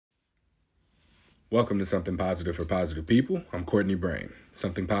Welcome to Something Positive for Positive People. I'm Courtney Brain.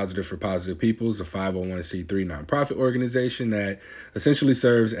 Something Positive for Positive People is a 501c3 nonprofit organization that essentially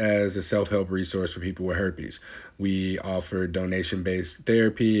serves as a self-help resource for people with herpes. We offer donation-based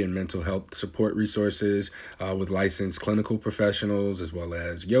therapy and mental health support resources with licensed clinical professionals, as well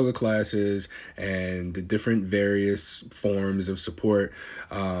as yoga classes and the different various forms of support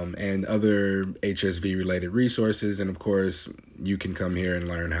and other HSV-related resources. And of course, you can come here and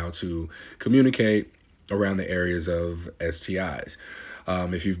learn how to communicate around the areas of STIs.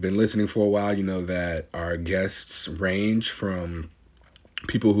 If you've been listening for a while, you know that our guests range from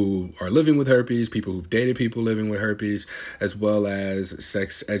people who are living with herpes, people who've dated people living with herpes, as well as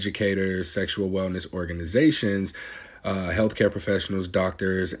sex educators, sexual wellness organizations, healthcare professionals,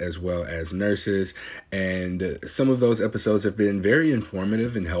 doctors, as well as nurses. And some of those episodes have been very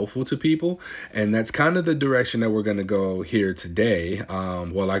informative and helpful to people. And that's kind of the direction that we're going to go here today.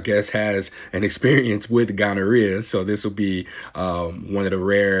 Well, our guest has an experience with gonorrhea, so this will be one of the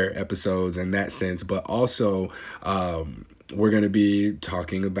rare episodes in that sense, but also we're going to be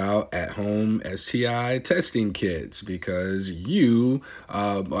talking about at-home STI testing kits because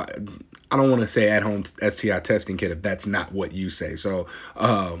I don't want to say at-home STI testing kit if that's not what you say. So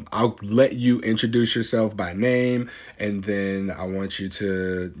I'll let you introduce yourself by name, and then I want you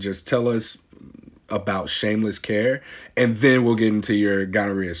to just tell us about Shameless Care, and then we'll get into your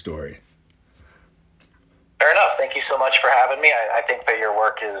gonorrhea story. Fair enough. Thank you so much for having me. I think that your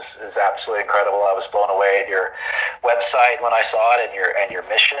work is absolutely incredible. I was blown away at your website when I saw it and your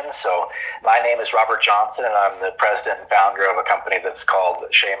mission. So my name is Robert Johnson, and I'm the president and founder of a company that's called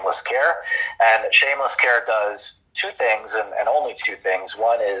Shameless Care. And Shameless Care does two things, and only two things.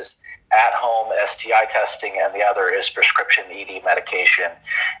 One is at-home STI testing, and the other is prescription ED medication.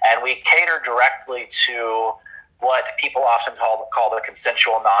 And we cater directly to what people often call the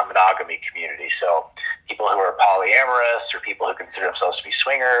consensual non-monogamy community. So people who are polyamorous, or people who consider themselves to be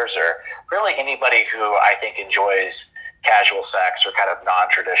swingers, or really anybody who I think enjoys casual sex or kind of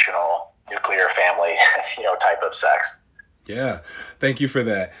non-traditional nuclear family, type of sex. Yeah, thank you for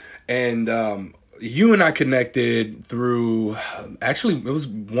that. And you and I connected through, actually, it was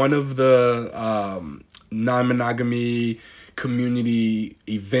one of the non-monogamy community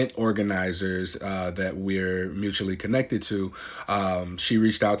event organizers that we're mutually connected to. She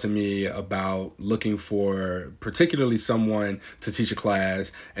reached out to me about looking for particularly someone to teach a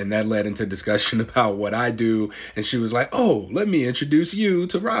class, and that led into discussion about what I do. And she was like, "Oh, let me introduce you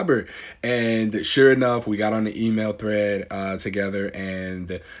to Robert." And sure enough, we got on the email thread together,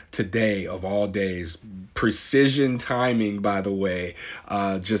 and today of all days, precision timing, by the way,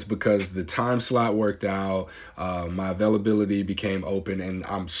 just because the time slot worked out, my availability became open, and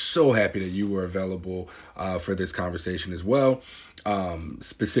I'm so happy that you were available for this conversation as well,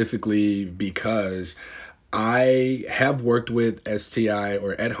 specifically because I have worked with STI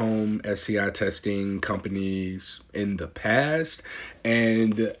or at-home STI testing companies in the past,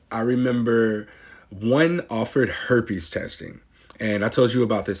 and I remember one offered herpes testing. And I told you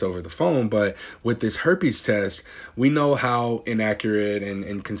about this over the phone, but with this herpes test, we know how inaccurate and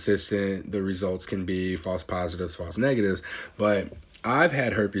inconsistent the results can be, false positives, false negatives. But I've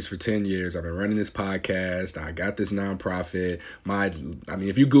had herpes for 10 years. I've been running this podcast. I got this nonprofit.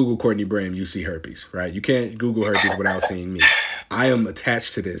 If you Google Courtney Brain, you see herpes, right? You can't Google herpes without seeing me. I am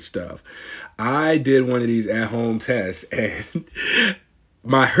attached to this stuff. I did one of these at-home tests, and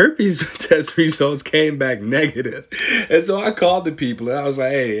my herpes test results came back negative. And so I called the people and I was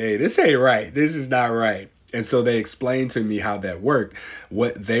like, hey, this ain't right. This is not right. And so they explained to me how that worked.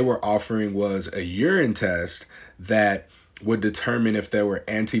 What they were offering was a urine test that would determine if there were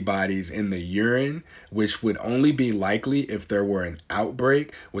antibodies in the urine, which would only be likely if there were an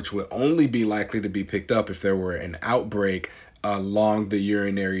outbreak, which would only be likely to be picked up if there were an outbreak along the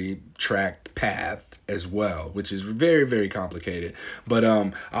urinary tract path as well, which is very, very complicated. But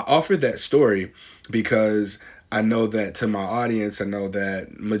I offered that story because I know that to my audience, I know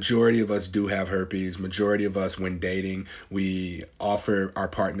that majority of us do have herpes. Majority of us, when dating, we offer our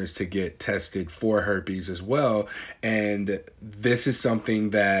partners to get tested for herpes as well. And this is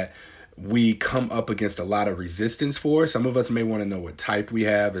something that we come up against a lot of resistance for. Some of us may want to know what type we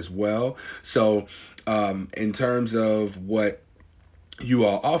have as well. So in terms of what you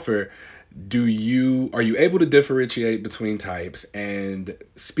all offer, are you able to differentiate between types and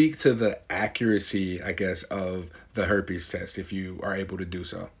speak to the accuracy, I guess, of the herpes test if you are able to do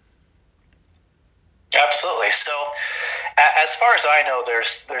so? Absolutely. So As far as I know,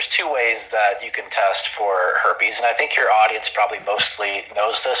 there's two ways that you can test for herpes, and I think your audience probably mostly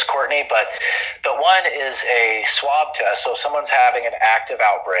knows this, Courtney. But one is a swab test. So if someone's having an active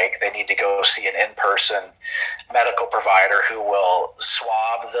outbreak, they need to go see an in-person medical provider who will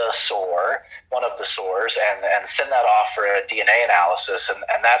swab the sore, one of the sores, and send that off for a DNA analysis,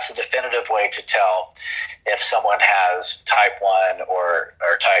 and that's a definitive way to tell if someone has type 1 or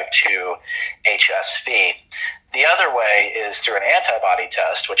type 2 HSV. The other way is through an antibody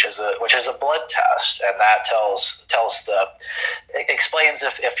test, which is a blood test, and that explains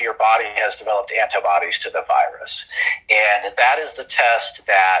if your body has developed antibodies to the virus. And that is the test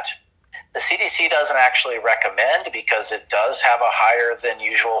that the CDC doesn't actually recommend because it does have a higher than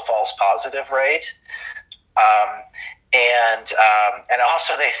usual false positive rate. And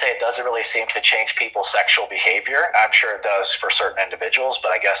also they say it doesn't really seem to change people's sexual behavior. I'm sure it does for certain individuals,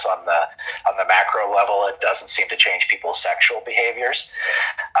 but I guess on the macro level, it doesn't seem to change people's sexual behaviors.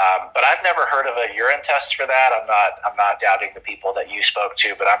 But I've never heard of a urine test for that. I'm not doubting the people that you spoke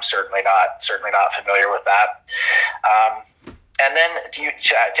to, but I'm certainly not familiar with that. And then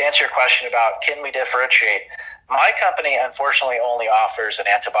to answer your question about can we differentiate, my company unfortunately only offers an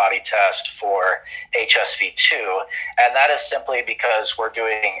antibody test for HSV2, and that is simply because we're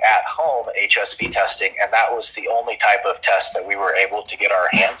doing at-home HSV testing, and that was the only type of test that we were able to get our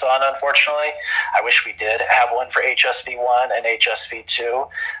hands on, unfortunately. I wish we did have one for HSV1 and HSV2,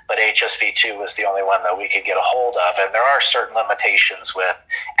 but HSV2 was the only one that we could get a hold of, and there are certain limitations with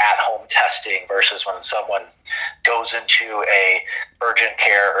at-home testing versus when someone goes into a urgent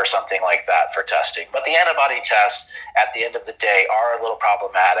care or something like that for testing. But the antibody tests at the end of the day are a little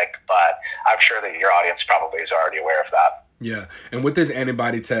problematic, but I'm sure that your audience probably is already aware of that. Yeah. And with this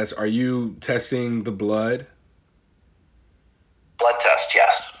antibody test, are you testing the blood? Blood test,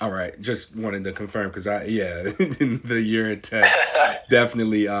 yes. All right. Just wanted to confirm because the urine test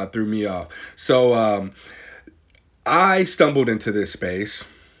definitely threw me off. So I stumbled into this space.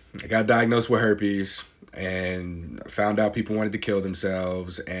 I got diagnosed with herpes and found out people wanted to kill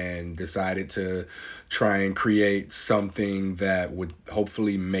themselves and decided to try and create something that would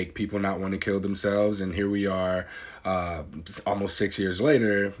hopefully make people not want to kill themselves. And here we are, almost 6 years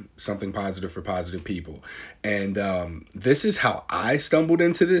later, something positive for positive people. And this is how I stumbled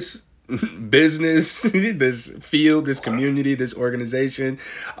into this business, this field, this community, this organization.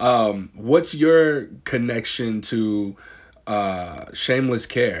 What's your connection to Shameless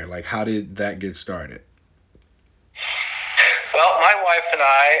Care? Like, how did that get started? Well, my wife and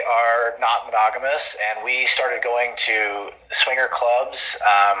I are not monogamous, and we started going to swinger clubs,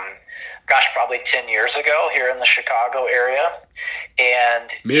 probably 10 years ago here in the Chicago area.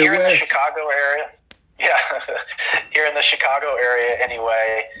 And Midwest. Here in the Chicago area, here in the Chicago area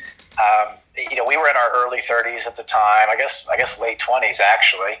anyway, we were in our early 30s at the time. I guess late 20s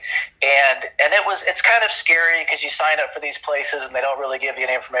actually, and it's kind of scary because you sign up for these places and they don't really give you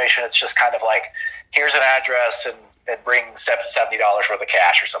any information. It's just kind of like, here's an address and bring $70 worth of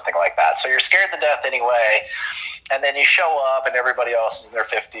cash or something like that. So you're scared to death anyway. And then you show up and everybody else is in their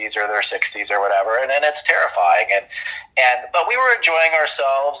 50s or their 60s or whatever, and then it's terrifying. But we were enjoying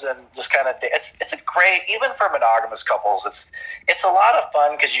ourselves and just kind of it's a great, even for monogamous couples, it's a lot of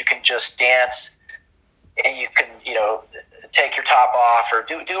fun because you can just dance and you can take your top off or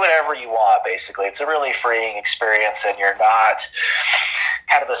do whatever you want. Basically, it's a really freeing experience, and you're not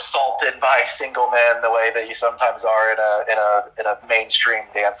kind of assaulted by single men the way that you sometimes are in a mainstream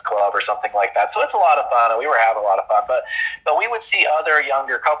dance club or something like that. So it's a lot of fun, and we were having a lot of fun. But we would see other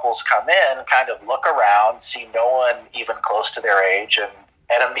younger couples come in, kind of look around, see no one even close to their age, and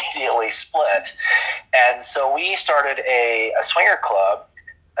immediately split. And so we started a swinger club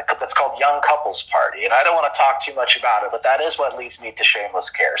that's called Young Couples Party. And I don't want to talk too much about it, but that is what leads me to Shameless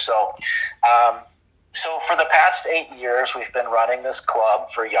Care. So for the past 8 years, we've been running this club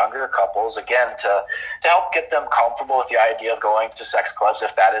for younger couples, again, to help get them comfortable with the idea of going to sex clubs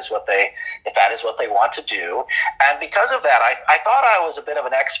if that is what they want to do. And because of that, I thought I was a bit of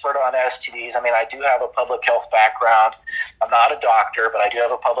an expert on STDs. I mean, I do have a public health background. I'm not a doctor, but I do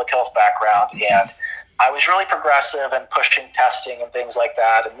have a public health background, and I was really progressive and pushing testing and things like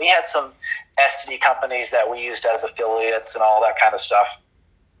that. And we had some STD companies that we used as affiliates and all that kind of stuff.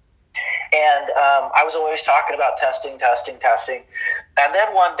 And I was always talking about testing. And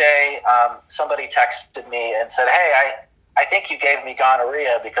then one day, somebody texted me and said, "Hey, I think you gave me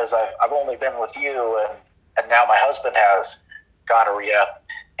gonorrhea because I've only been with you, and now my husband has gonorrhea."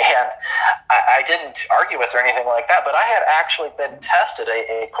 And I didn't argue with her or anything like that, but I had actually been tested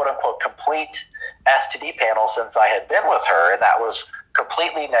a quote-unquote complete STD panel since I had been with her, and that was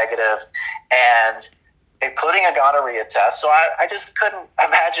completely negative. And including a gonorrhea test. So I just couldn't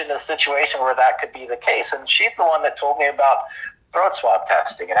imagine a situation where that could be the case. And she's the one that told me about throat swab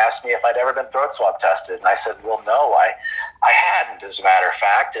testing and asked me if I'd ever been throat swab tested. And I said, well, no, I hadn't, as a matter of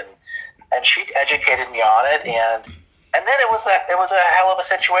fact. And she educated me on it. And then it was a hell of a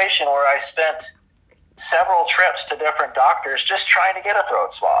situation where I spent several trips to different doctors just trying to get a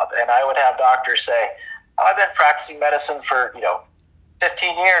throat swab. And I would have doctors say, oh, I've been practicing medicine for,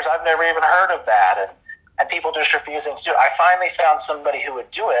 15 years. I've never even heard of that. And people just refusing to do it. I finally found somebody who would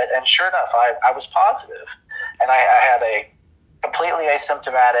do it. And sure enough, I was positive. And I had a completely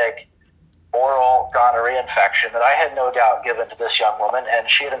asymptomatic oral gonorrhea infection that I had no doubt given to this young woman, and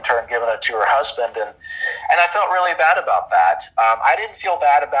she had in turn given it to her husband, and I felt really bad about that. I didn't feel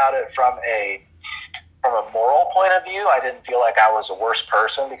bad about it from a moral point of view. I didn't feel like I was a worse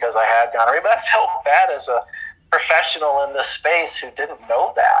person because I had gonorrhea, but I felt bad as a professional in this space who didn't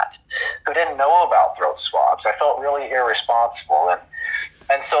know that, who didn't know about throat swabs. I felt really irresponsible,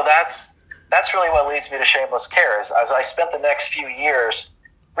 and so that's really what leads me to Shameless Care. As I spent the next few years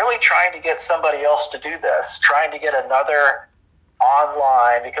really trying to get somebody else to do this, trying to get another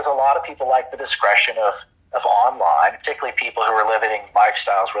online, because a lot of people like the discretion of online, particularly people who are living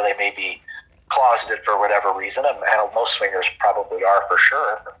lifestyles where they may be closeted for whatever reason, and most swingers probably are for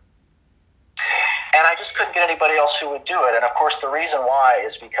sure. And I just couldn't get anybody else who would do it. And of course, the reason why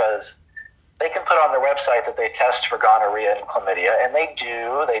is because they can put on their website that they test for gonorrhea and chlamydia, and they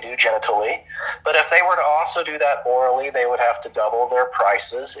do genitally. But if they were to also do that orally, they would have to double their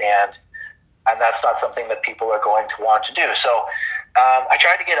prices, and that's not something that people are going to want to do. So I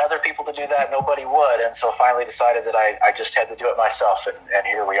tried to get other people to do that. Nobody would, and so finally decided that I just had to do it myself, and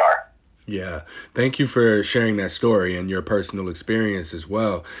here we are. Yeah, thank you for sharing that story and your personal experience as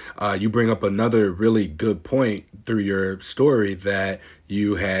well. You bring up another really good point through your story, that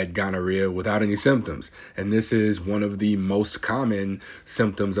you had gonorrhea without any symptoms. And this is one of the most common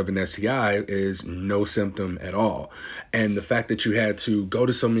symptoms of an STI, is no symptom at all. And the fact that you had to go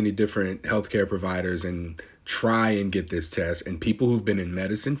to so many different healthcare providers and try and get this test, and people who've been in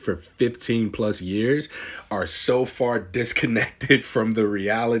medicine for 15 plus years are so far disconnected from the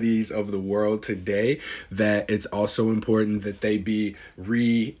realities of the world today that it's also important that they be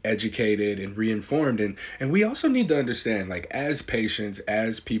re-educated and re-informed. And we also need to understand, like, as patients,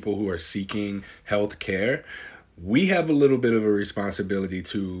 as people who are seeking health care, we have a little bit of a responsibility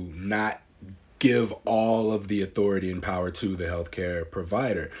to not give all of the authority and power to the healthcare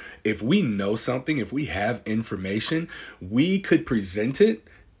provider. If we know something, if we have information, we could present it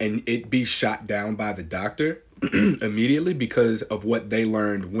and it be shot down by the doctor immediately because of what they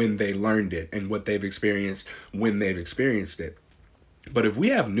learned when they learned it and what they've experienced when they've experienced it. But if we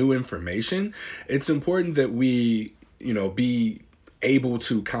have new information, it's important that we, be able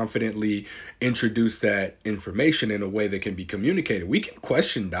to confidently introduce that information in a way that can be communicated. We can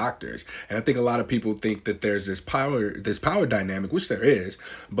question doctors, and I think a lot of people think that there's this power dynamic, which there is,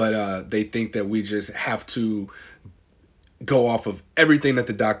 but they think that we just have to go off of everything that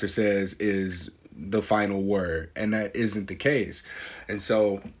the doctor says is the final word, and that isn't the case. And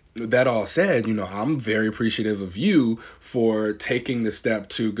so, that all said, I'm very appreciative of you for taking the step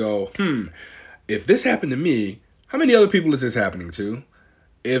to go, if this happened to me, how many other people is this happening to?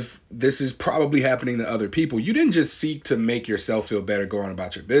 If this is probably happening to other people, you didn't just seek to make yourself feel better going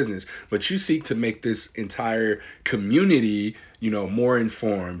about your business, but you seek to make this entire community, more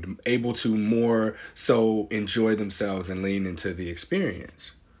informed, able to more so enjoy themselves and lean into the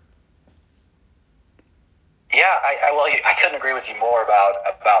experience. Yeah, I couldn't agree with you more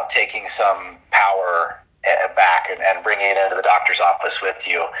about taking some power back and bringing it into the doctor's office with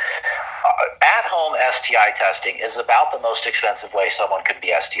you. At-home STI testing is about the most expensive way someone could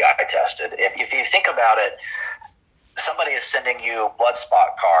be STI tested. If you think about it, somebody is sending you blood spot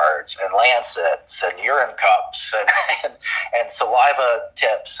cards and lancets and urine cups and saliva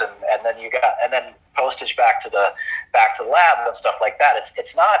tips and then postage back to the lab and stuff like that.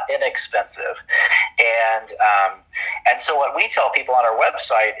 It's not inexpensive, and so what we tell people on our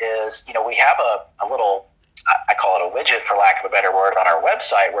website is, we have a little, I call it a widget for lack of a better word, on our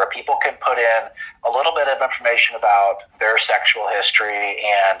website where people can put in a little bit of information about their sexual history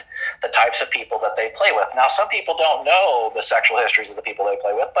and the types of people that they play with. Now, some people don't know the sexual histories of the people they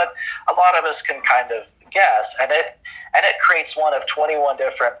play with, but a lot of us can kind of guess, and it creates one of 21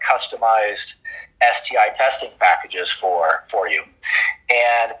 different customized STI testing packages for you.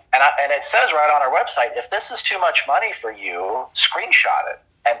 And it says right on our website, if this is too much money for you, screenshot it.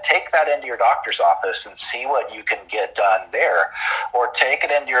 and take that into your doctor's office and see what you can get done there, or take it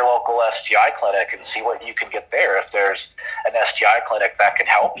into your local STI clinic and see what you can get there if there's an STI clinic that can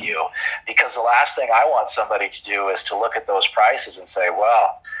help you. Because the last thing I want somebody to do is to look at those prices and say,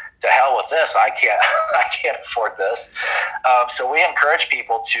 well, to hell with this, I can't afford this. So we encourage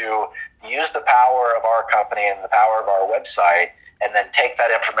people to use the power of our company and the power of our website, and then take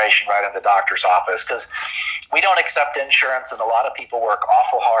that information right in the doctor's office, because we don't accept insurance, and a lot of people work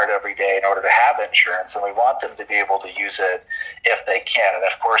awful hard every day in order to have insurance, and we want them to be able to use it if they can. And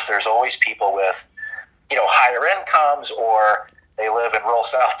of course, there's always people with, higher incomes, or they live in rural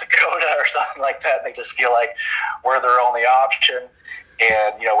South Dakota or something like that, and they just feel like we're their only option.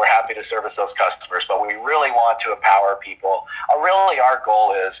 And, we're happy to service those customers, but we really want to empower people. Really, our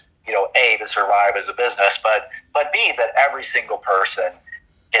goal is, A, to survive as a business, but B, that every single person,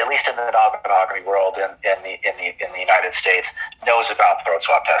 at least in the non-monogamy world in the United States, knows about throat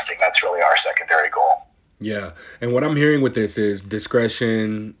swab testing. That's really our secondary goal. Yeah, and what I'm hearing with this is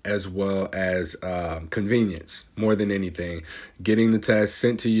discretion as well as convenience more than anything. Getting the test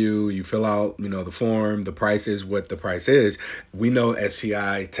sent to you, you fill out, the form. The price is what the price is. We know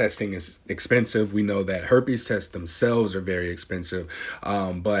STI testing is expensive. We know that herpes tests themselves are very expensive.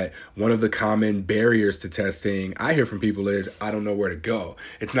 But one of the common barriers to testing I hear from people is, I don't know where to go.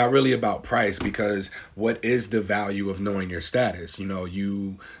 It's not really about price, because what is the value of knowing your status?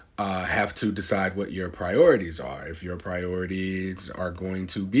 You have to decide what your priorities are. If your priorities are going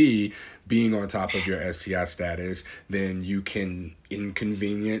to be being on top of your STI status, then you can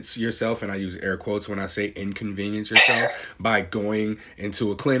inconvenience yourself, and I use air quotes when I say inconvenience yourself, by going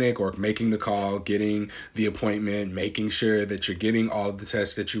into a clinic or making the call, getting the appointment, making sure that you're getting all of the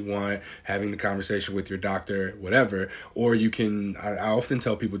tests that you want, having the conversation with your doctor, whatever. Or you can, I often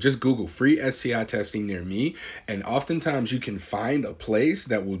tell people, just Google free STI testing near me, and oftentimes you can find a place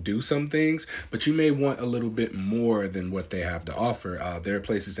that will do some things, but you may want a little bit more than what they have to offer. There are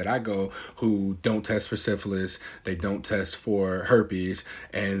places that I go who don't test for syphilis, they don't test for herpes,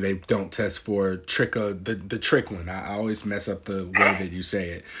 and they don't test for the trick one. I always mess up the way that you say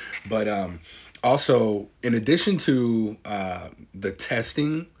it. But also, in addition to the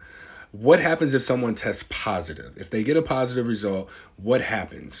testing, what happens if someone tests positive? If they get a positive result, what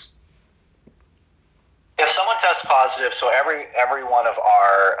happens? If someone tests positive, so every one of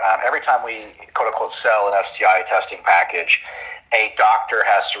our every time we quote unquote sell an STI testing package, a doctor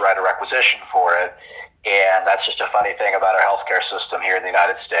has to write a requisition for it, and that's just a funny thing about our healthcare system here in the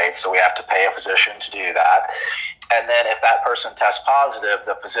United States. So we have to pay a physician to do that, and then if that person tests positive,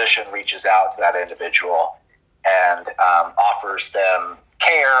 the physician reaches out to that individual and offers them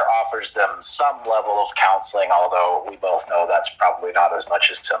care, offers them some level of counseling, although we both know that's probably not as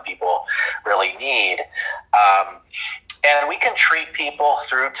much as some people really need. And we can treat people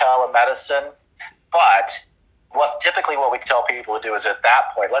through telemedicine, but what we tell people to do is, at that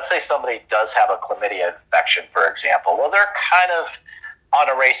point, let's say somebody does have a chlamydia infection, for example. Well, they're kind of on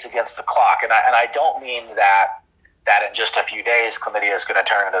a race against the clock, and I don't mean that in just a few days chlamydia is going to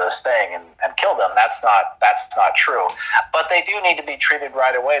turn into this thing and kill them. That's not true. But they do need to be treated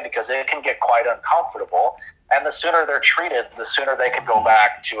right away, because it can get quite uncomfortable. And the sooner they're treated, the sooner they can go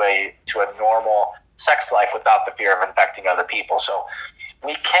back to a normal sex life without the fear of infecting other people. So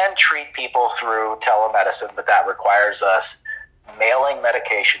we can treat people through telemedicine, but that requires us mailing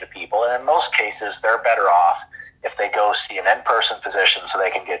medication to people. And in most cases, they're better off if they go see an in-person physician so they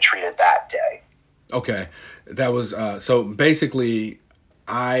can get treated that day. Okay, that was so basically,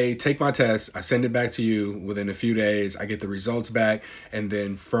 I take my test, I send it back to you within a few days, I get the results back, and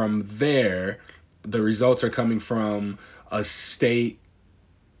then from there, the results are coming from a state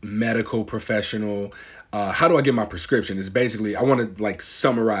medical professional. How do I get my prescription? It's basically, I want to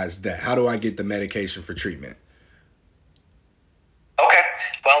summarize that. How do I get the medication for treatment? Okay.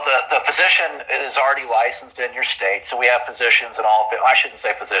 Well, the physician is already licensed in your state, so we have physicians in all. I shouldn't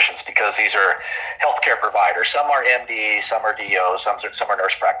say physicians, because these are healthcare providers. Some are MDs, some are DOs, some are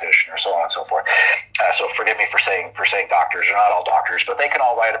nurse practitioners, so on and so forth. So forgive me for saying doctors. They're not all doctors, but they can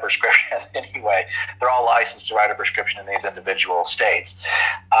all write a prescription anyway. They're all licensed to write a prescription in these individual states.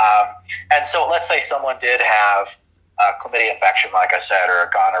 And so let's say someone did have a chlamydia infection, like I said, or a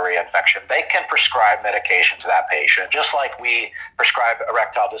gonorrhea infection. They can prescribe medication to that patient, just like we prescribe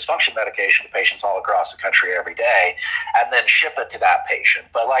erectile dysfunction medication to patients all across the country every day, and then ship it to that patient.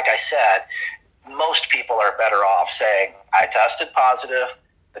 But like I said, most people are better off saying, I tested positive,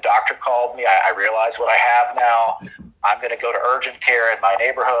 the doctor called me, I realize what I have now, I'm going to go to urgent care in my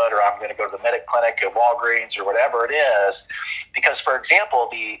neighborhood, or I'm going to go to the Medic Clinic at Walgreens, or whatever it is. Because, for example,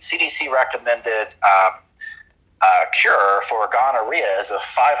 the CDC recommended cure for gonorrhea is a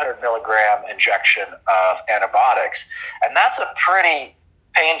 500 milligram injection of antibiotics. And that's a pretty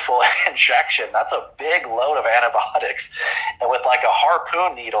painful injection. That's a big load of antibiotics and with like a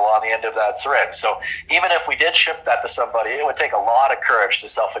harpoon needle on the end of that syringe. So even if we did ship that to somebody, it would take a lot of courage to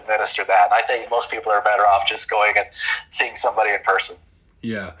self-administer that. And I think most people are better off just going and seeing somebody in person.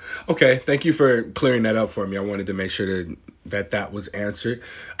 Yeah. Okay. Thank you for clearing that up for me. I wanted to make sure that was answered.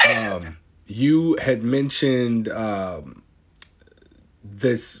 You had mentioned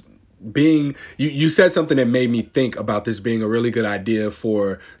this being you said something that made me think about this being a really good idea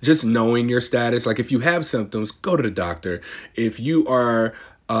for just knowing your status. Like if you have symptoms, go to the doctor. If you are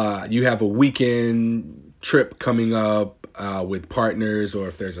you have a weekend trip coming up with partners, or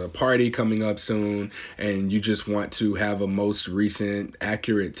if there's a party coming up soon and you just want to have a most recent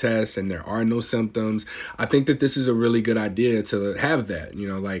accurate test and there are no symptoms, I think that this is a really good idea to have that.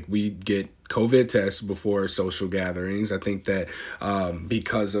 Like we get COVID tests before social gatherings. I think that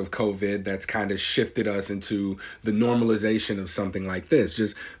because of COVID, that's kind of shifted us into the normalization of something like this,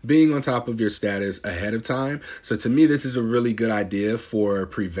 just being on top of your status ahead of time. So to me, this is a really good idea for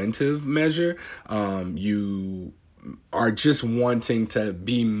preventive measure. You are just wanting to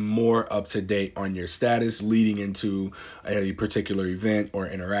be more up to date on your status leading into a particular event or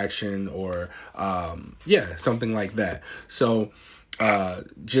interaction or something like that. So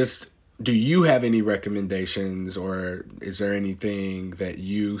just do you have any recommendations, or is there anything that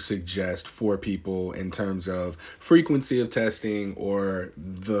you suggest for people in terms of frequency of testing or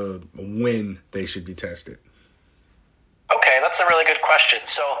the when they should be tested? Okay, that's a really good question.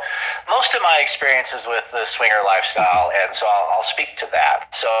 So, most of my experiences with the swinger lifestyle, and so I'll speak to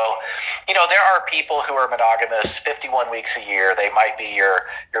that. So, there are people who are monogamous 51 weeks a year. They might be your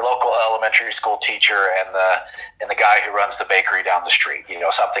local elementary school teacher and the guy who runs the bakery down the street.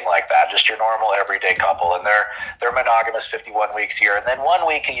 Something like that. Just your normal everyday couple, and they're monogamous 51 weeks a year. And then 1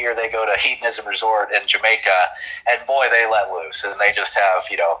 week a year they go to a hedonism resort in Jamaica, and boy, they let loose, and they just have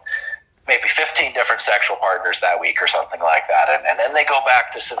maybe 15 different sexual partners that week or something like that. And then they go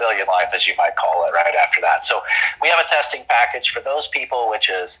back to civilian life, as you might call it, right after that. So we have a testing package for those people, which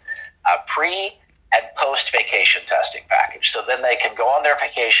is a pre and post vacation testing package. So then they can go on their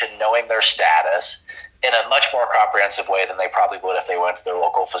vacation knowing their status in a much more comprehensive way than they probably would if they went to their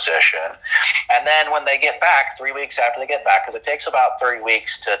local physician. And then when they get back, 3 weeks after they get back, because it takes about 3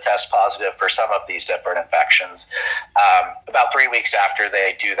 weeks to test positive for some of these different infections, about 3 weeks after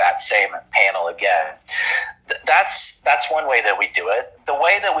they do that same panel again. That's one way that we do it. The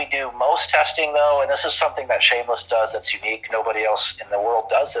way that we do most testing, though, and this is something that Shameless does that's unique, nobody else in the world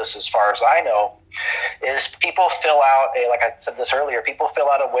does this as far as I know, is people fill out like I said this earlier, people fill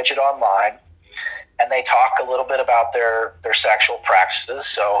out a widget online and they talk a little bit about their sexual practices.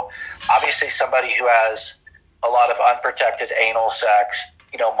 So obviously somebody who has a lot of unprotected anal sex,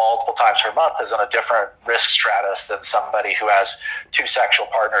 multiple times per month is on a different risk stratus than somebody who has 2 sexual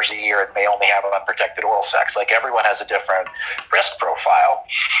partners a year and may only have unprotected oral sex. Like everyone has a different risk profile.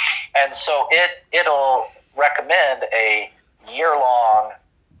 And so it'll recommend a year-long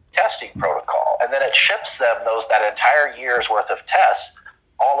testing protocol, and then it ships them that entire year's worth of tests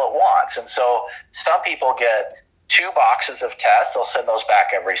all at once. And so some people get 2 boxes of tests. They'll send those back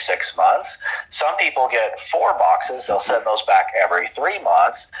every 6 months. Some people get 4 boxes. They'll send those back every 3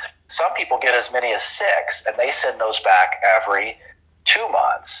 months. Some people get as many as 6, and they send those back every 2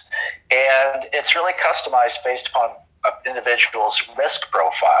 months. And it's really customized based upon an individual's risk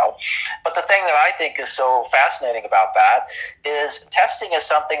profile. But the thing that I think is so fascinating about that is testing is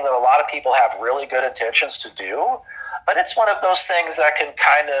something that a lot of people have really good intentions to do, but it's one of those things that can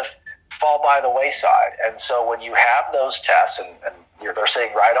kind of fall by the wayside. And so when you have those tests and they're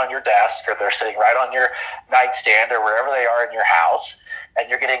sitting right on your desk, or they're sitting right on your nightstand, or wherever they are in your house, and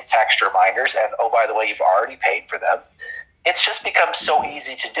you're getting text reminders, and oh, by the way, you've already paid for them, it's just become so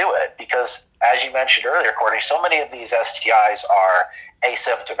easy to do it because, as you mentioned earlier, Courtney, so many of these STIs are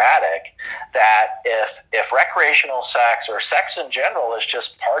asymptomatic that if recreational sex or sex in general is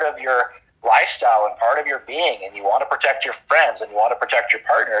just part of your lifestyle and part of your being, and you want to protect your friends and you want to protect your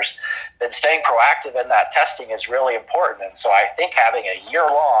partners, then staying proactive in that testing is really important. And so I think having a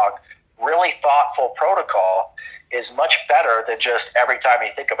year-long, really thoughtful protocol is much better than just every time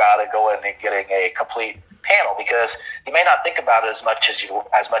you think about it, going and getting a complete panel, because you may not think about it as much as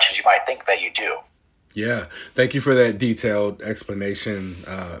you might think that you do. Yeah, thank you for that detailed explanation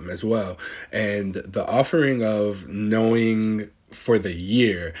as well. And the offering of knowing for the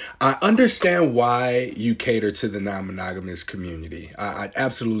year. I understand why you cater to the non-monogamous community. I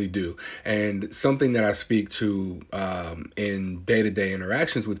absolutely do. And something that I speak to in day-to-day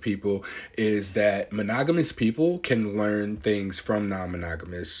interactions with people is that monogamous people can learn things from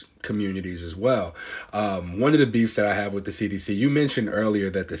non-monogamous communities as well. One of the beefs that I have with the CDC, you mentioned earlier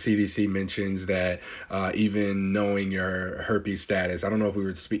that the CDC mentions that even knowing your herpes status, I don't know if we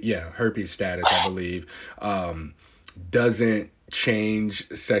were herpes status, I believe, doesn't change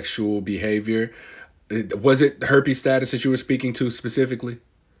sexual behavior. Was it herpes status that you were speaking to specifically?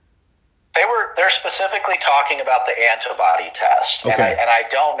 They're specifically talking about the antibody test, Okay. and I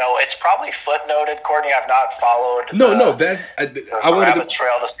don't know. It's probably footnoted, Courtney. I've not followed No, that's I the wanted rabbit to.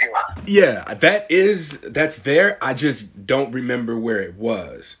 trail to see. Yeah, that's there. I just don't remember where it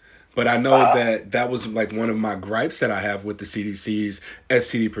was. But I know that that was like one of my gripes that I have with the CDC's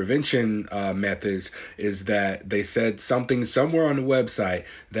STD prevention methods is that they said something somewhere on the website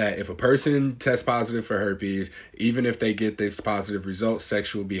that if a person tests positive for herpes, even if they get this positive result,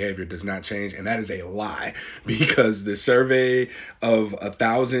 sexual behavior does not change. And that is a lie because the survey of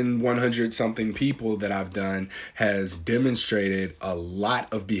 1,100 something people that I've done has demonstrated a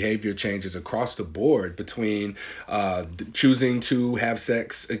lot of behavior changes across the board between choosing to have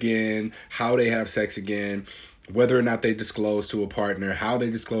sex again, how they have sex again, whether or not they disclose to a partner, how they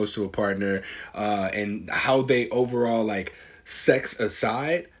disclose to a partner, and how they overall, like, sex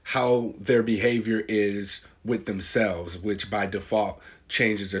aside, how their behavior is with themselves, which by default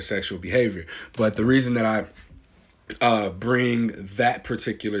changes their sexual behavior. But the reason that I bring that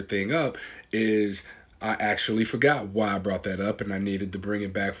particular thing up is I actually forgot why I brought that up, and I needed to bring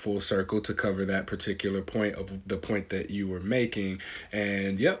it back full circle to cover that particular point of the point that you were making.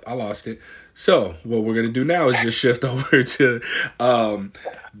 And yep, I lost it. So what we're gonna do now is just shift over to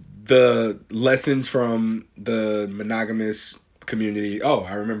the lessons from the monogamous community. Oh,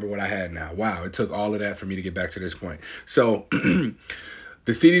 I remember what I had now. Wow, it took all of that for me to get back to this point. So the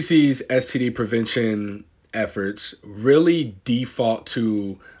CDC's STD prevention efforts really default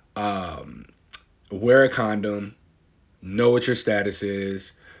to wear a condom, know what your status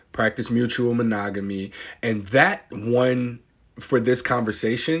is, practice mutual monogamy, and that one for this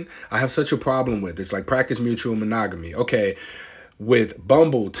conversation, I have such a problem with. It's like practice mutual monogamy. Okay, with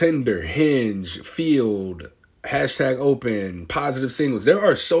Bumble, Tinder, Hinge, Field, hashtag open, positive singles. There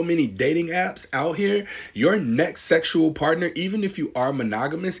are so many dating apps out here. Your next sexual partner, even if you are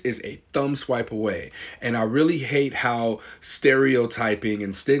monogamous, is a thumb swipe away. And I really hate how stereotyping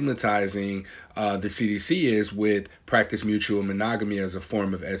and stigmatizing the CDC is with practice mutual monogamy as a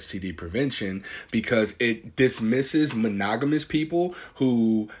form of STD prevention because it dismisses monogamous people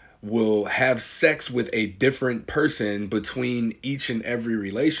who will have sex with a different person between each and every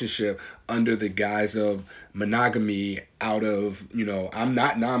relationship under the guise of monogamy out of, I'm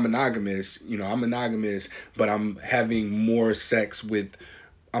not non-monogamous, I'm monogamous, but I'm having sex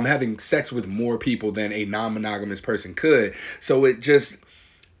with more people than a non-monogamous person could. So it just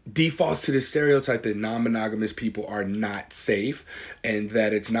defaults to the stereotype that non-monogamous people are not safe and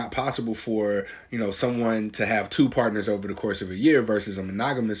that it's not possible for someone to have two partners over the course of a year versus a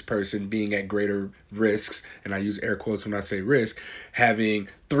monogamous person being at greater risks, and I use air quotes when I say risk, having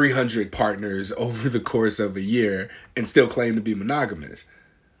 300 partners over the course of a year and still claim to be monogamous.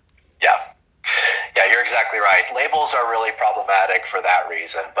 Yeah. Yeah, you're exactly right. Labels are really problematic for that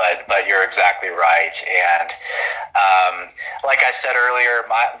reason, but you're exactly right. And like I said earlier,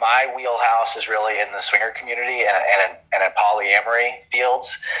 my wheelhouse is really in the swinger community and in polyamory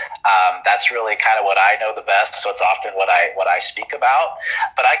fields. That's really kind of what I know the best. So it's often what I speak about.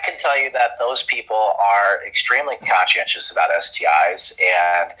 But I can tell you that those people are extremely conscientious about STIs,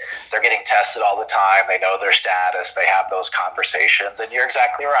 and they're getting tested all the time. They know their status. They have those conversations. And you're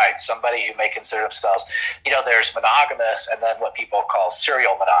exactly right. Somebody who may consider themselves, there's monogamous and then what people call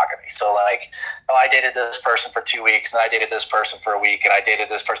serial monogamy. So like, oh, I dated this person for 2 weeks, and I dated this person for a week, and I dated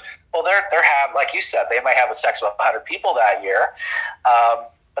this person. Well, they're have, like you said, they might have a sex with 100 people that year,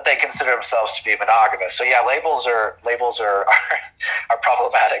 but they consider themselves to be monogamous. So yeah, labels are are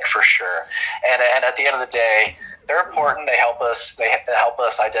problematic for sure. And at the end of the day, they're important. They help us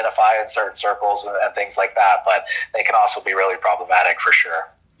identify in certain circles and things like that. But they can also be really problematic for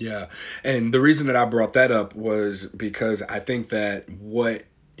sure. Yeah. And the reason that I brought that up was because I think that what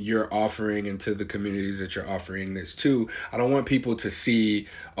you're offering and to the communities that you're offering this to. I don't want people to see,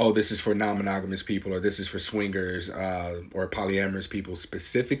 oh, this is for non-monogamous people or this is for swingers or polyamorous people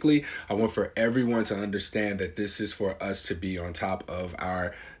specifically. I want for everyone to understand that this is for us to be on top of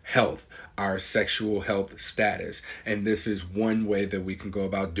our health, our sexual health status. And this is one way that we can go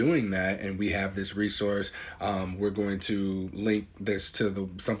about doing that. And we have this resource. We're going to link this to the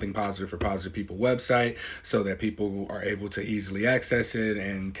Something Positive for Positive People website so that people are able to easily access it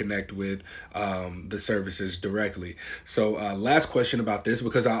and connect with the services directly. So last question about this,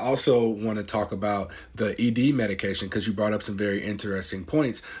 because I also want to talk about the ED medication, because you brought up some very interesting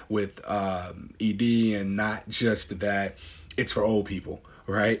points with ED, and not just that it's for old people,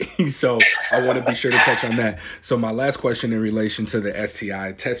 right? So I want to be sure to touch on that. So my last question in relation to the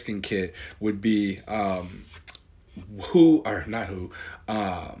STI testing kit would be who, or not who,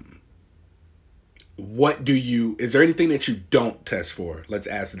 what do you, is there anything that you don't test for? Let's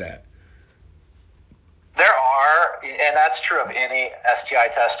ask that. There are, and that's true of any STI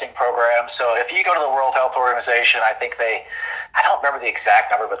testing program. So if you go to the World Health Organization, I think I don't remember the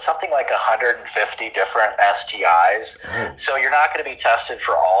exact number, but something like 150 different STIs. Oh. So you're not going to be tested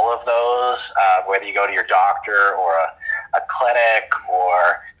for all of those, whether you go to your doctor or a clinic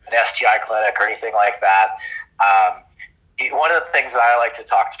or an STI clinic or anything like that. One of the things that I like to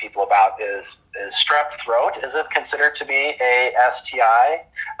talk to people about is strep throat isn't considered to be a STI,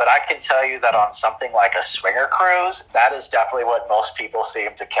 but I can tell you that on something like a swinger cruise, that is definitely what most people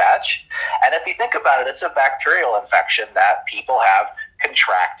seem to catch. And if you think about it, it's a bacterial infection that people have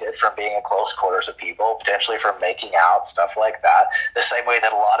contracted from being in close quarters of people, potentially from making out, stuff like that, the same way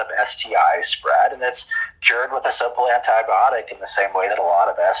that a lot of STIs spread. And it's cured with a simple antibiotic in the same way that a lot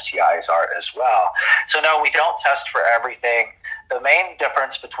of STIs are as well. So no, we don't test for everything. The main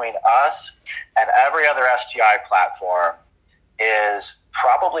difference between us and every other STI platform is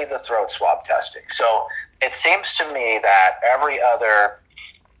probably the throat swab testing. So it seems to me that every other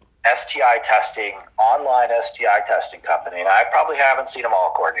STI testing, online STI testing company, and I probably haven't seen them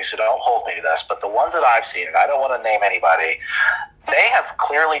all, Courtney, so don't hold me to this, but the ones that I've seen, and I don't want to name anybody, they have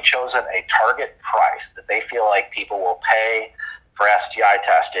clearly chosen a target price that they feel like people will pay for STI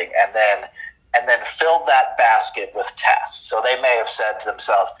testing, and then filled that basket with tests. So they may have said to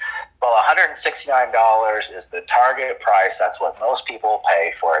themselves, well, $169 is the target price. That's what most people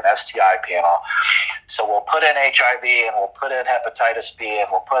pay for an STI panel. So we'll put in HIV, and we'll put in hepatitis B, and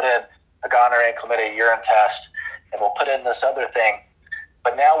we'll put in a gonorrhea and chlamydia urine test, and we'll put in this other thing.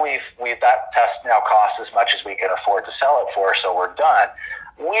 But now we've that test now costs as much as we can afford to sell it for, so we're done.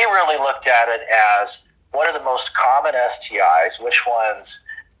 We really looked at it as, what are the most common STIs? Which ones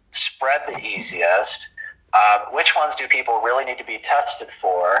spread the easiest? Which ones do people really need to be tested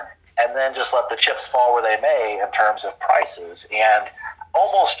for? And then just let the chips fall where they may in terms of prices. And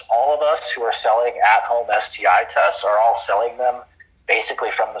almost all of us who are selling at-home STI tests are all selling them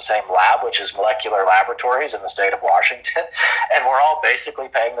basically from the same lab, which is Molecular Laboratories in the state of Washington, and we're all basically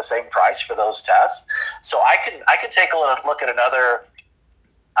paying the same price for those tests. So I can take a look at another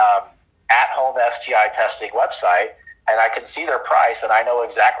at-home STI testing website, and I can see their price, and I know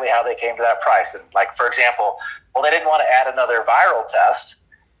exactly how they came to that price. And like, for example, well, they didn't want to add another viral test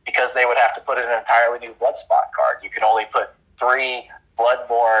because they would have to put in an entirely new blood spot card. You can only put 3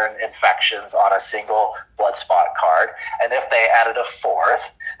 blood-borne infections on a single blood spot card. And if they added a fourth,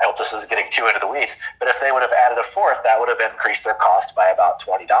 I hope this isn't getting too into the weeds, but if they would have added a fourth, that would have increased their cost by about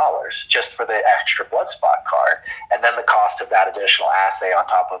 $20 just for the extra blood spot card. And then the cost of that additional assay on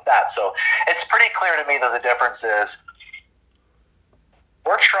top of that. So it's pretty clear to me that the difference is,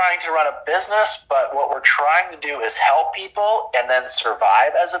 we're trying to run a business, but what we're trying to do is help people and then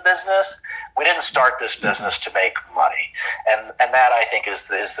survive as a business. We didn't start this business to make money. And that, I think, is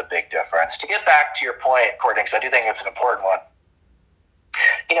the big difference. To get back to your point, Courtney, because I do think it's an important one,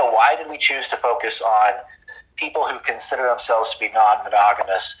 why did we choose to focus on people who consider themselves to be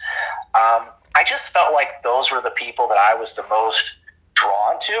non-monogamous? I just felt like those were the people that I was the most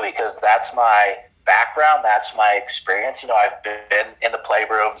drawn to, because that's my background, that's my experience. I've been in the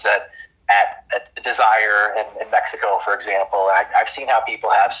playrooms at Desire in Mexico, for example. I've seen how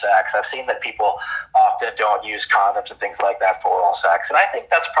people have sex. I've seen that people often don't use condoms and things like that for oral sex. And I think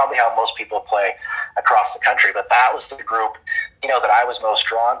that's probably how most people play across the country. But that was the group, that I was most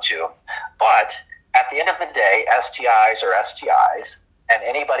drawn to. But at the end of the day, STIs are STIs. And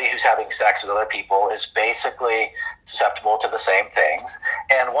anybody who's having sex with other people is basically susceptible to the same things.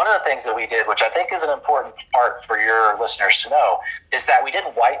 And one of the things that we did, which I think is an important part for your listeners to know, is that we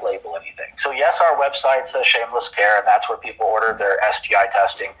didn't white label anything. So yes, our website says Shameless Care, and that's where people order their STI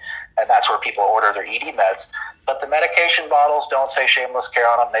testing, and that's where people order their ED meds. but the medication bottles don't say Shameless Care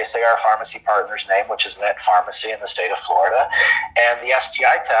on them. They say our pharmacy partner's name, which is Mint Pharmacy in the state of Florida. And the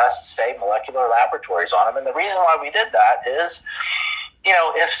STI tests say Molecular Laboratories on them. And the reason why we did that is,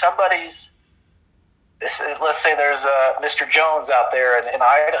 if somebody's, let's say there's Mr. Jones out there in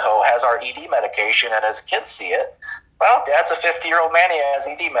Idaho has our ED medication and his kids see it. Well, Dad's a 50-year-old man. He has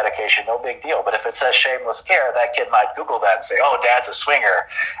ED medication. No big deal. But if it says Shameless Care, that kid might Google that and say, oh, Dad's a swinger.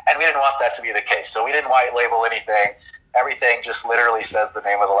 And we didn't want that to be the case. So we didn't white label anything. Everything just literally says the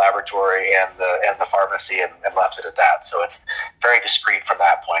name of the laboratory and the pharmacy and left it at that. So it's very discreet from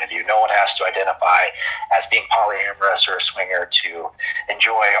that point of view. No one has to identify as being polyamorous or a swinger to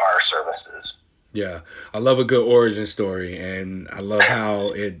enjoy our services. Yeah, I love a good origin story, and I love how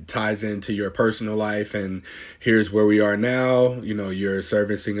it ties into your personal life. And here's where we are now. You're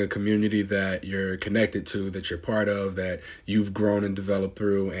servicing a community that you're connected to, that you're part of, that you've grown and developed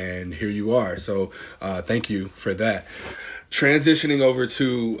through, and here you are. So thank you for that. Transitioning over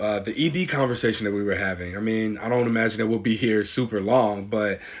to the ED conversation that we were having. I mean, I don't imagine that we'll be here super long,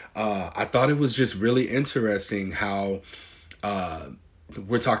 but I thought it was just really interesting how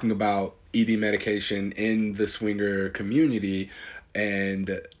we're talking about ED medication in the swinger community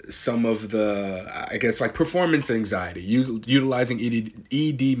and some of the, I guess, like performance anxiety, utilizing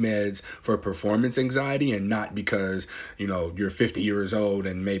ED meds for performance anxiety and not because, you're 50 years old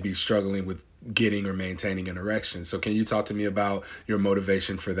and maybe struggling with getting or maintaining an erection. So can you talk to me about your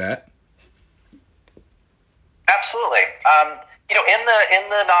motivation for that? Absolutely. In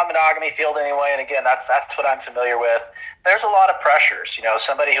the non-monogamy field anyway, and again, that's what I'm familiar with. There's a lot of pressures.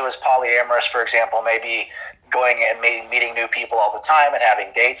 Somebody who is polyamorous, for example, may be going and meeting new people all the time and having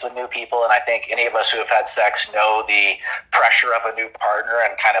dates with new people. And I think any of us who have had sex know the pressure of a new partner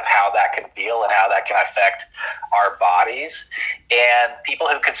and kind of how that can feel and how that can affect our bodies. And people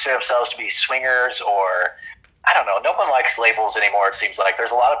who consider themselves to be swingers or I don't know. No one likes labels anymore, it seems like.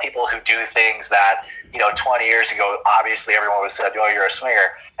 There's a lot of people who do things that, 20 years ago, obviously everyone would have said, oh, you're a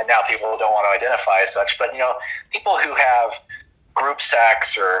swinger. And now people don't want to identify as such. But, people who have group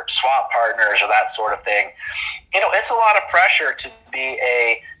sex or swap partners or that sort of thing, it's a lot of pressure to be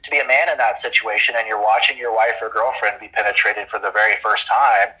a man in that situation, and you're watching your wife or girlfriend be penetrated for the very first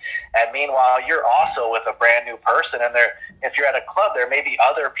time, and meanwhile you're also with a brand new person, and if you're at a club, there may be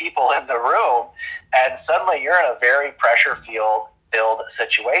other people in the room, and suddenly you're in a very pressure filled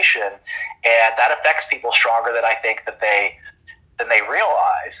situation, and that affects people stronger than I think than they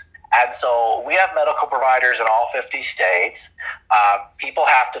realize. And so we have medical providers in all 50 states. People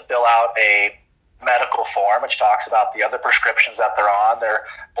have to fill out a medical form, which talks about the other prescriptions that they're on, their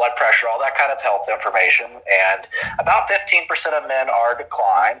blood pressure, all that kind of health information. And about 15% of men are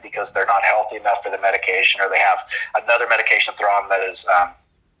declined because they're not healthy enough for the medication, or they have another medication they're on that is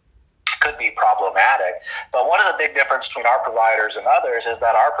could be problematic. But one of the big differences between our providers and others is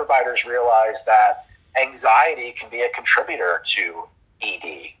that our providers realize that anxiety can be a contributor to ED.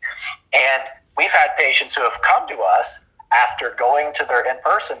 And we've had patients who have come to us after going to their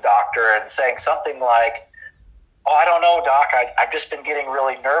in-person doctor and saying something like, oh, I don't know, doc, I've just been getting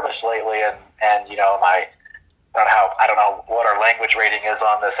really nervous lately, and I don't know what our language rating is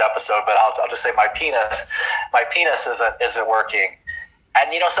on this episode, but I'll just say my penis isn't working. And,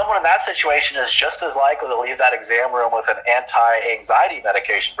 someone in that situation is just as likely to leave that exam room with an anti-anxiety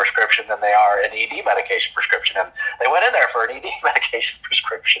medication prescription than they are an ED medication prescription. And they went in there for an ED medication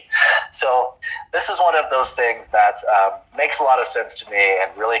prescription. So this is one of those things that makes a lot of sense to me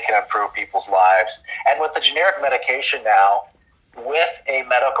and really can improve people's lives. And with the generic medication now, with a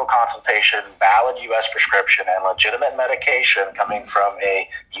medical consultation, valid U.S. prescription, and legitimate medication coming from a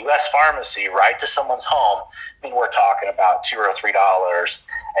U.S. pharmacy right to someone's home, I mean, we're talking about $2 or $3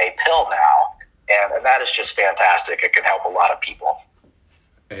 a pill now, and that is just fantastic. It can help a lot of people.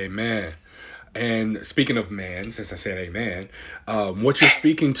 Amen. And speaking of man, since I said amen, what you're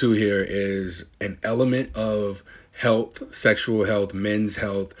speaking to here is an element of health, sexual health, men's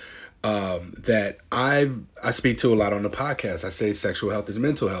health, that I speak to a lot on the podcast. I say sexual health is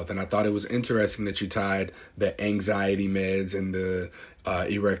mental health, and I thought it was interesting that you tied the anxiety meds and the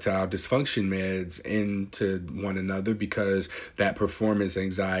erectile dysfunction meds into one another, because that performance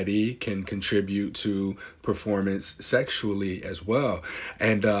anxiety can contribute to performance sexually as well.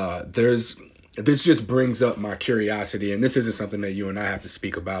 And this just brings up my curiosity, and this isn't something that you and I have to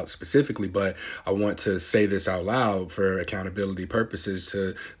speak about specifically, but I want to say this out loud for accountability purposes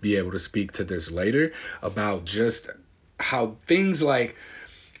to be able to speak to this later, about just how things like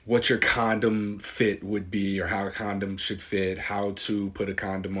what your condom fit would be, or how a condom should fit, how to put a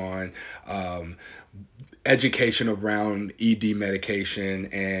condom on, um, education around ED medication,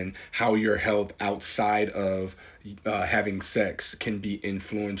 and how your health outside of having sex can be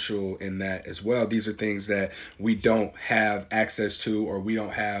influential in that as well. These are things that we don't have access to, or we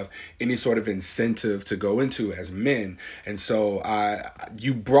don't have any sort of incentive to go into as men. And so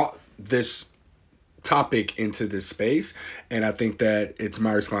you brought this topic into this space, and I think that it's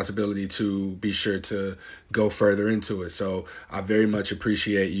my responsibility to be sure to go further into it. So I very much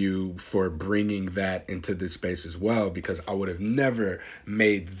appreciate you for bringing that into this space as well, because I would have never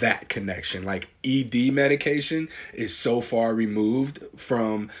made that connection. Like, ED medication is so far removed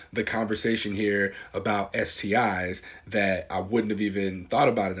from the conversation here about STIs that I wouldn't have even thought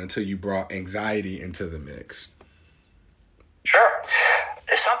about it until you brought anxiety into the mix. Sure.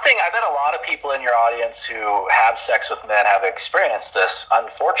 Something I bet a lot of people in your audience who have sex with men have experienced this,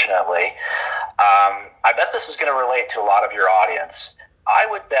 unfortunately. I bet this is going to relate to a lot of your audience. I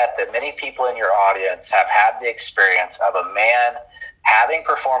would bet that many people in your audience have had the experience of a man having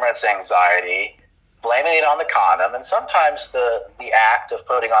performance anxiety, blaming it on the condom, and sometimes the act of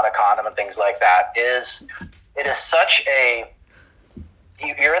putting on a condom and things like that is such a,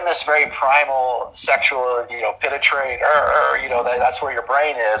 you're in this very primal sexual, penetrate, that's where your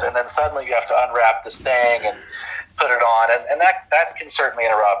brain is, and then suddenly you have to unwrap this thing and put it on, and that can certainly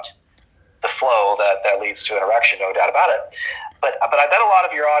interrupt the flow that leads to an erection, no doubt about it. But I bet a lot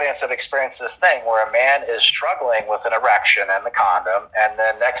of your audience have experienced this thing where a man is struggling with an erection and the condom, and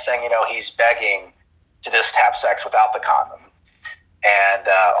then next thing you know, he's begging to just have sex without the condom. And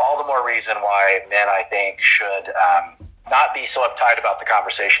all the more reason why men, I think, should not be so uptight about the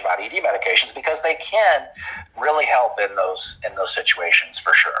conversation about ED medications, because they can really help in those situations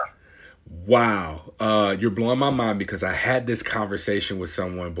for sure. Wow, you're blowing my mind, because I had this conversation with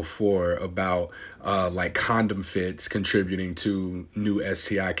someone before about like condom fits contributing to new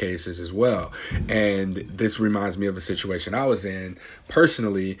STI cases as well. And this reminds me of a situation I was in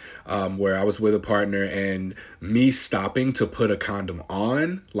personally, where I was with a partner, and me stopping to put a condom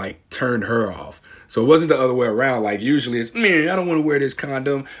on like turned her off. So it wasn't the other way around. Like, usually it's, man, I don't want to wear this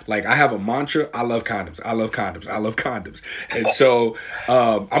condom. Like, I have a mantra: I love condoms. I love condoms. I love condoms. And so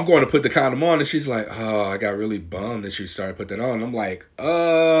I'm going to put the condom on, and she's like, oh, I got really bummed that she started putting that on. And I'm like,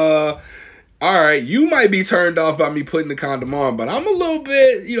 all right, you might be turned off by me putting the condom on, but I'm a little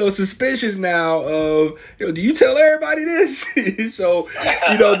bit, suspicious now of, do you tell everybody this? So,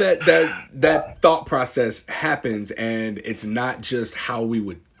 that thought process happens, and it's not just how we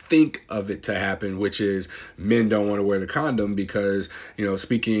would think of it to happen, which is men don't want to wear the condom because,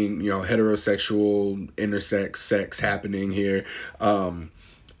 speaking, heterosexual, intersex sex happening here,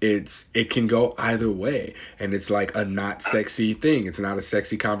 it can go either way, and it's like a not sexy thing. It's not a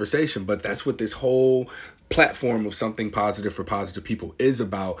sexy conversation, but that's what this whole platform of something positive for positive people is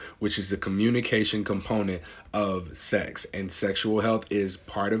about, which is the communication component of sex, and sexual health is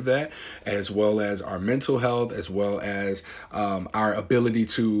part of that, as well as our mental health, as well as our ability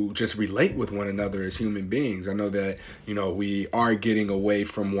to just relate with one another as human beings. I know that we are getting away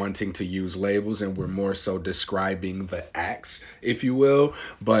from wanting to use labels, and we're more so describing the acts, if you will,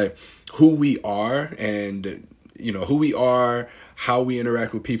 but who we are, and who we are, how we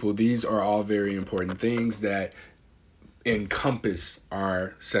interact with people, these are all very important things that encompass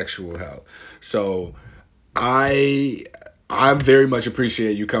our sexual health. So I very much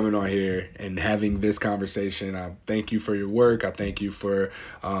appreciate you coming on here and having this conversation. I thank you for your work. I thank you for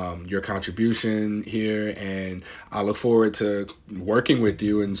your contribution here, and I look forward to working with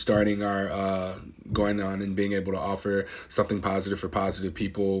you and starting our going on and being able to offer something positive for positive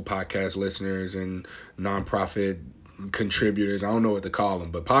people, podcast listeners, and nonprofit contributors. I don't know what to call them,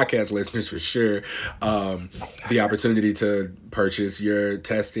 but podcast listeners for sure. The opportunity to purchase your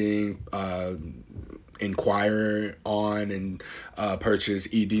testing, inquire on, and purchase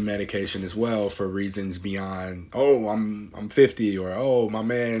ED medication as well, for reasons beyond, oh, I'm 50, or oh, my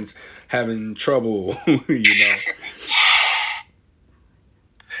man's having trouble.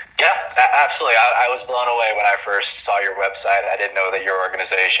 Yeah, absolutely. I was blown away when I first saw your website. I didn't know that your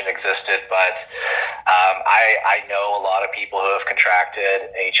organization existed, but I know a lot of people who have contracted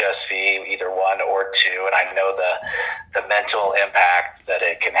HSV, either one or two, and I know the mental impact that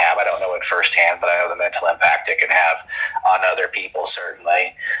it can have. I don't know it firsthand, but I know the mental impact it can have on other people,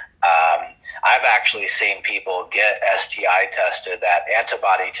 certainly. I've actually seen people get STI tested. That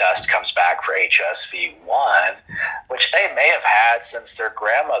antibody test comes back for HSV1, which they may have had since their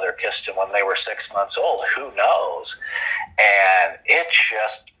grandmother kissed them when they were 6 months old. Who knows? And it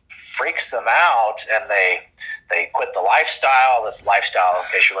just freaks them out, and they they quit the lifestyle. This lifestyle,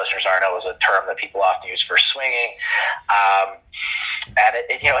 in case your listeners aren't know, is a term that people often use for swinging. And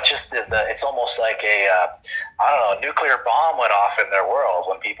it's just it's almost like a nuclear bomb went off in their world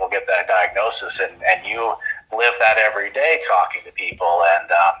when people get that diagnosis, and you live that every day talking to people, and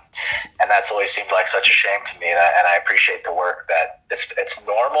that's always seemed like such a shame to me. And I appreciate the work that it's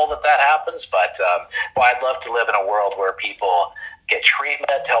normal that happens, but I'd love to live in a world where people get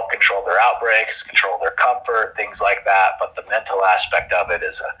treatment to help control their outbreaks, control their comfort, things like that. But the mental aspect of it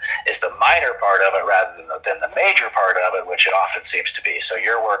is the minor part of it rather than the major part of it, which it often seems to be. So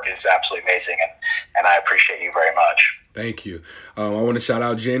your work is absolutely amazing, and I appreciate you very much. Thank you. I want to shout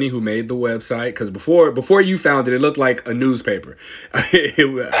out Jenny, who made the website, because before you found it, it looked like a newspaper.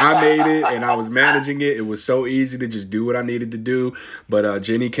 I made it and I was managing it. It was so easy to just do what I needed to do. But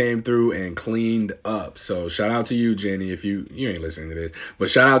Jenny came through and cleaned up. So shout out to you, Jenny, if you ain't listening to this, but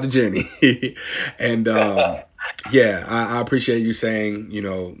shout out to Jenny. And yeah, I appreciate you saying,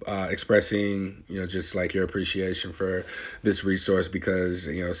 expressing, just like your appreciation for this resource, because,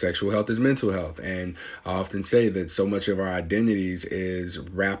 sexual health is mental health. And I often say that so much of our identities is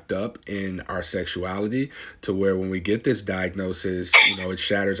wrapped up in our sexuality, to where when we get this diagnosis, it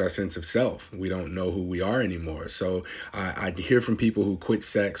shatters our sense of self. We don't know who we are anymore. So I hear from people who quit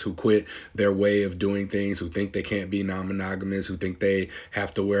sex, who quit their way of doing things, who think they can't be non-monogamous, who think they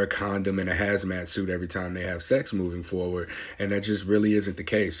have to wear a condom and a hazmat suit every time they have sex moving forward. And that just really isn't the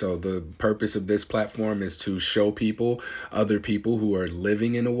case. So the purpose of this platform is to show other people who are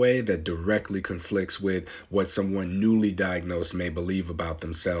living in a way that directly conflicts with what someone newly diagnosed may believe about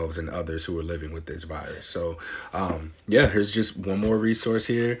themselves and others who are living with this virus. So here's just one more resource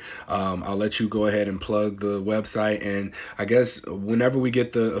here. I'll let you go ahead and plug the website, and I guess whenever we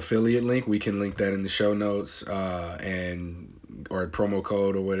get the affiliate link, we can link that in the show notes, or a promo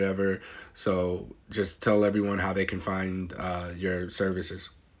code or whatever. So just tell everyone how they can find your services.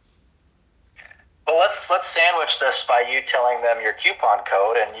 Well, let's sandwich this by you telling them your coupon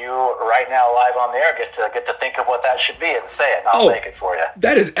code, and you right now live on the air get to think of what that should be and say it, and I'll make it for you.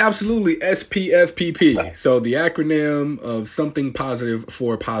 That is absolutely SPFPP. So the acronym of something positive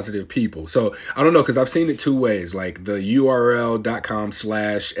for positive people. So I don't know, because I've seen it two ways, like the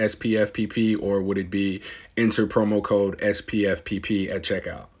url.com/SPFPP, or would it be enter promo code SPFPP at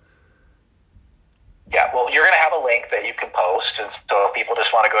checkout? Yeah, well, you're going to have a link that you can post, and so if people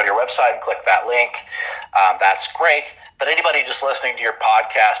just want to go to your website and click that link, that's great. But anybody just listening to your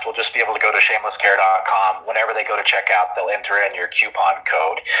podcast will just be able to go to shamelesscare.com. Whenever they go to checkout, they'll enter in your coupon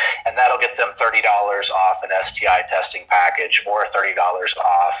code, and that'll get them $30 off an STI testing package, or $30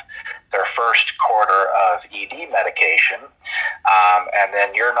 off their first quarter of ED medication. And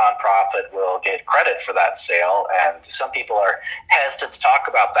then your nonprofit will get credit for that sale. And some people are hesitant to talk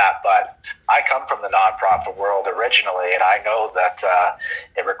about that, but I come from the nonprofit world originally, and I know that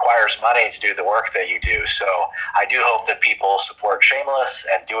it requires money to do the work that you do. So I do hope that people support Shameless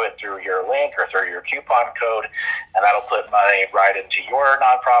and do it through your link or through your coupon code, and that'll put money right into your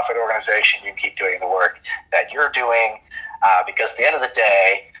nonprofit organization. You keep doing the work that you're doing, because at the end of the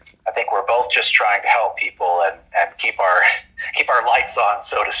day, I think we're both just trying to help people and keep our lights on,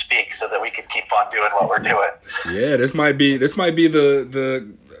 so to speak, so that we can keep on doing what we're doing. Yeah, this might be the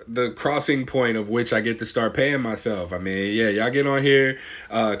crossing point of which I get to start paying myself. I mean, yeah, y'all get on here,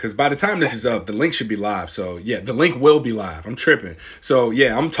 because by the time this is up, the link should be live. So yeah, the link will be live. I'm tripping. So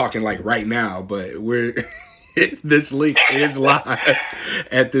yeah, I'm talking like right now, but this link is live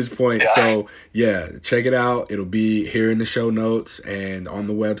at this point. Yeah. So yeah, check it out. It'll be here in the show notes and on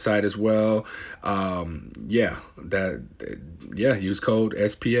the website as well. Use code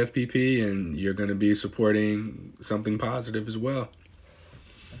SPFPP and you're going to be supporting something positive as well.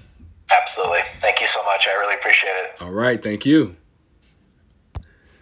 Absolutely. Thank you so much. I really appreciate it. All right. Thank you.